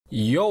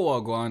Yo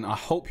Wagwan, I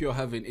hope you're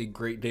having a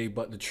great day,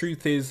 but the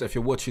truth is, if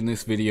you're watching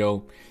this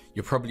video,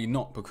 you're probably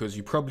not, because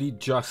you probably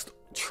just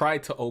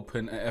tried to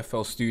open an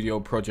FL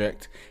Studio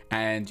project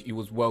and you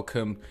was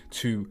welcome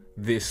to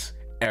this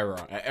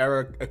error. An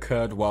error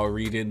occurred while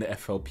reading the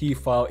FLP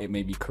file. It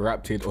may be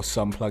corrupted or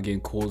some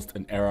plugin caused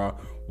an error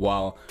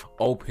while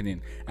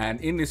opening. And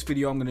in this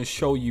video, I'm going to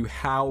show you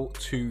how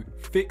to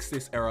fix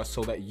this error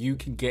so that you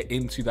can get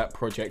into that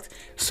project,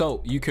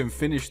 so you can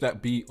finish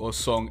that beat or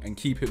song and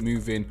keep it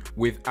moving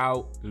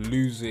without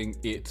losing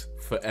it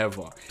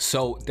forever.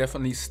 So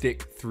definitely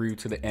stick through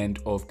to the end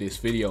of this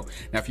video.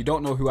 Now, if you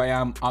don't know who I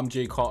am, I'm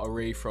J Carter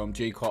Ray from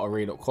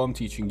jcarterray.com,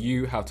 teaching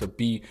you how to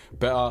be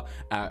better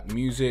at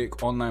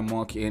music, online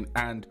marketing,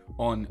 and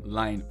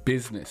online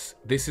business.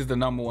 This is the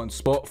 #1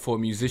 spot for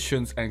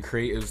musicians and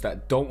creators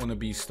that don't want to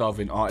be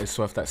starving artists.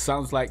 So if that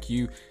sounds like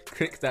you,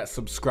 click that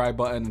subscribe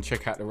button and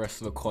check out the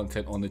rest of the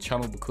content on the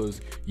channel,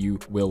 because you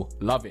will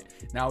love it.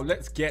 Now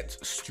let's get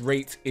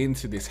straight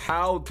into this.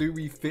 How do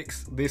we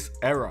fix this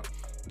error?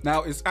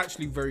 Now it's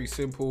actually very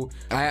simple.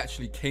 I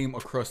actually came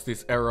across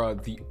this error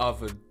the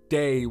other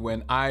day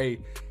when I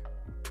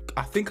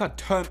think I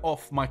turned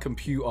off my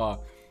computer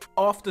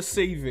after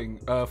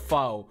saving a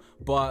file,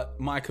 but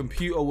my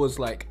computer was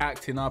like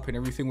acting up and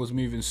everything was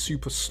moving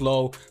super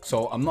slow.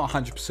 So I'm not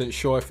 100%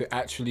 sure if it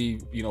actually,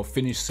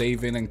 finished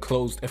saving and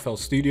closed FL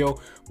Studio,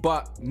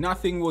 but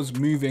nothing was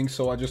moving.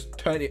 So I just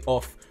turned it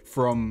off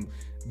from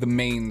the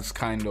mains,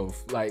 kind of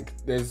like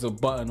there's a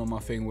button on my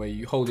thing where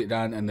you hold it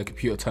down and the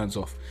computer turns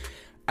off.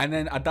 And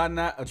then I done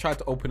that. I tried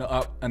to open it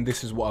up and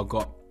this is what I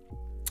got.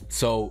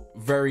 So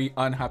very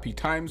unhappy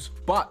times,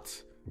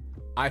 but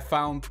I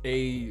found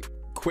a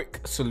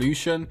quick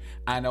solution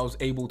and I was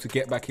able to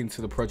get back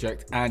into the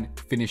project and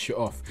finish it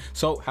off.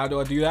 So how do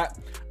I do that?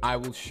 I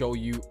will show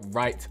you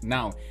right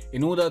now.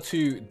 In order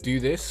to do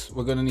this,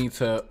 we're going to need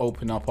to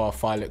open up our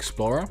file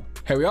explorer.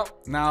 Here we are.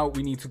 Now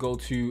we need to go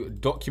to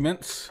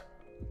documents.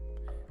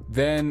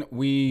 Then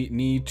we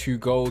need to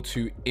go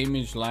to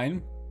image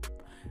line,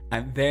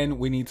 and then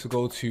we need to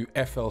go to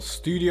FL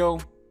Studio,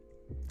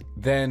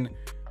 then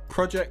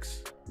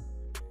projects,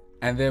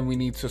 and then we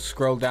need to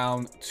scroll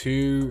down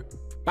to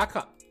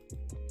backup.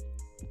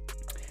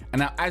 And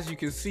now, as you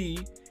can see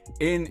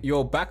in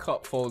your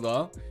backup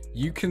folder,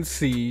 you can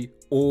see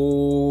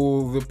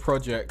all the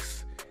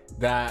projects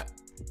that,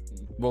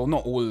 well,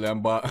 not all of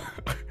them, but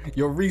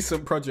your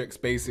recent projects,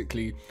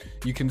 basically,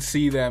 you can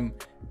see them.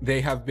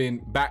 They have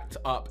been backed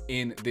up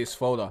in this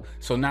folder.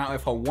 So now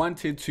if I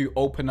wanted to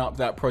open up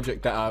that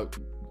project that I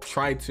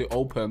tried to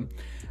open,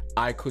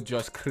 I could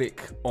just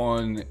click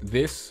on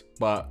this,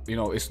 but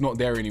it's not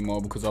there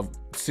anymore because I've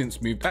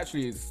since moved.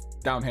 Actually, it's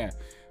down here,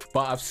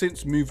 but I've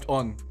since moved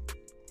on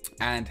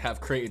and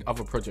have created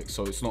other projects,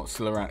 so it's not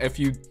still around.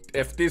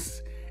 If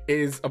this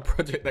is a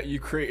project that you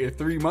created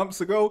 3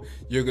 months ago,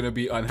 you're gonna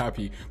be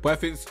unhappy.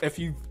 But if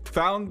you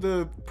found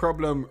the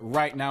problem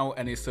right now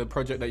and it's a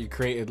project that you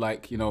created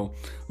like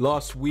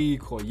last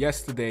week or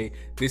yesterday,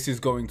 this is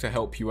going to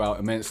help you out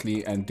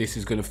immensely and this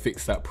is going to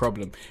fix that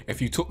problem.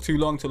 If you took too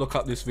long to look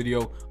up this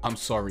video, I'm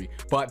sorry,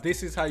 but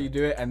this is how you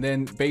do it. And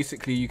then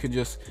basically you can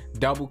just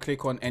double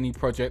click on any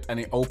project and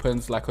it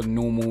opens like a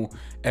normal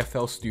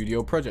FL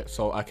Studio project.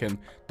 So I can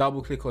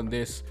double click on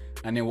this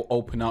and it will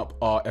open up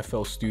our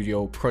FL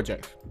Studio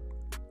project.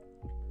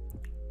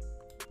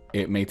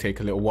 It may take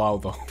a little while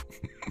though.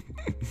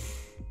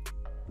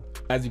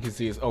 As you can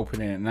see, it's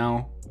opening it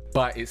now,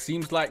 but it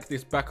seems like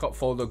this backup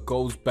folder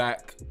goes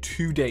back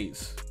 2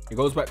 days. It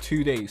goes back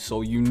 2 days.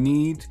 So you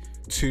need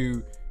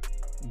to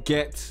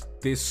get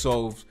this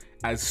solved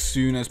as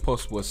soon as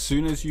possible. As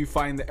soon as you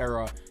find the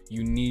error,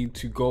 you need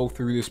to go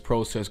through this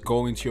process,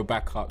 go into your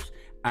backups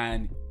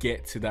and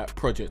get to that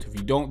project. If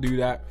you don't do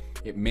that,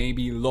 it may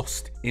be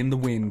lost in the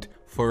wind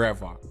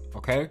forever.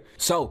 Okay,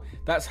 so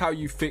that's how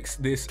you fix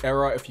this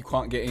error. If you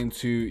can't get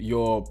into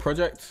your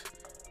project,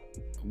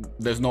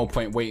 there's no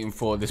point waiting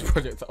for this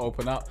project to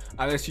open up,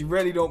 unless you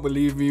really don't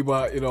believe me.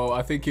 But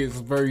I think it's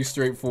very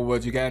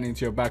straightforward. You're getting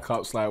into your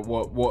backups. Like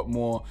what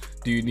more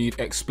do you need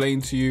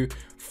explained to you?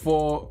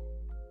 For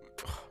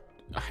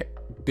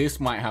this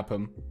might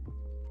happen,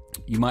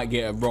 you might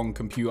get a wrong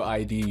computer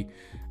ID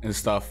and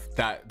stuff.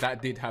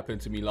 That did happen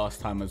to me last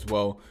time as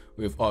well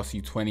with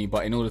RC20,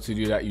 but in order to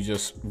do that, you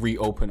just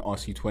reopen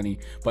RC20.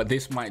 But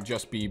this might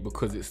just be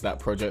because it's that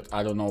project.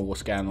 I don't know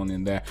what's going on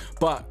in there,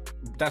 but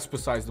that's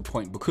besides the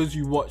point. Because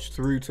you watched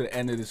through to the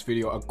end of this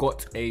video, I've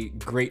got a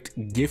great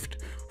gift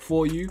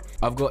for you.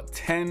 I've got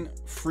 10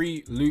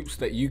 free loops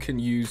that you can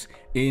use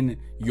in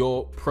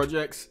your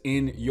projects,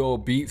 in your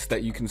beats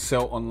that you can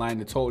sell online.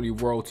 They're totally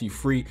royalty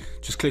free.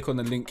 Just click on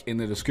the link in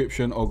the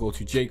description or go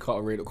to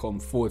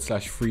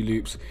jcarterray.com/free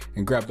loops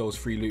and grab those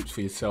free loops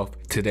for yourself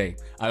today.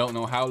 I don't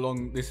know how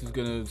long this is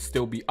gonna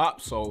still be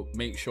up, so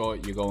make sure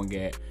you go and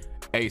get it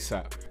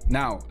ASAP.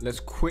 Now let's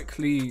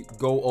quickly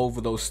go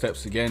over those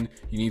steps again.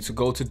 You need to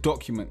go to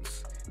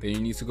documents, then you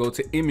need to go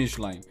to image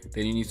line,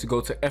 then you need to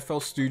go to FL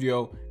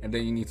Studio, and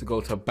then you need to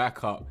go to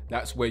backup.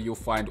 That's where you'll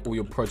find all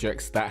your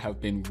projects that have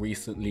been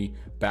recently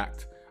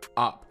backed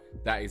up.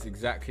 that is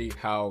exactly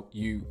how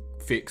you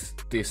fix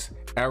this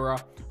error.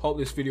 Hope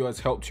this video has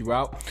helped you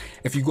out.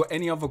 If you've got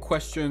any other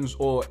questions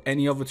or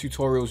any other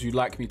tutorials you'd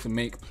like me to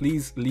make,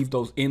 please leave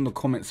those in the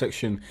comment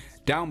section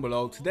down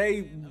below.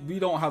 Today we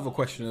don't have a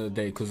question of the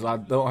day because I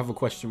don't have a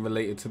question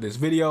related to this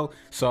video,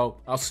 so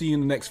I'll see you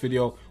in the next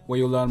video where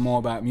you'll learn more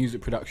about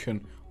music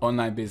production,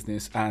 online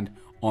business and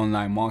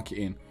online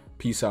marketing.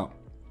 Peace out.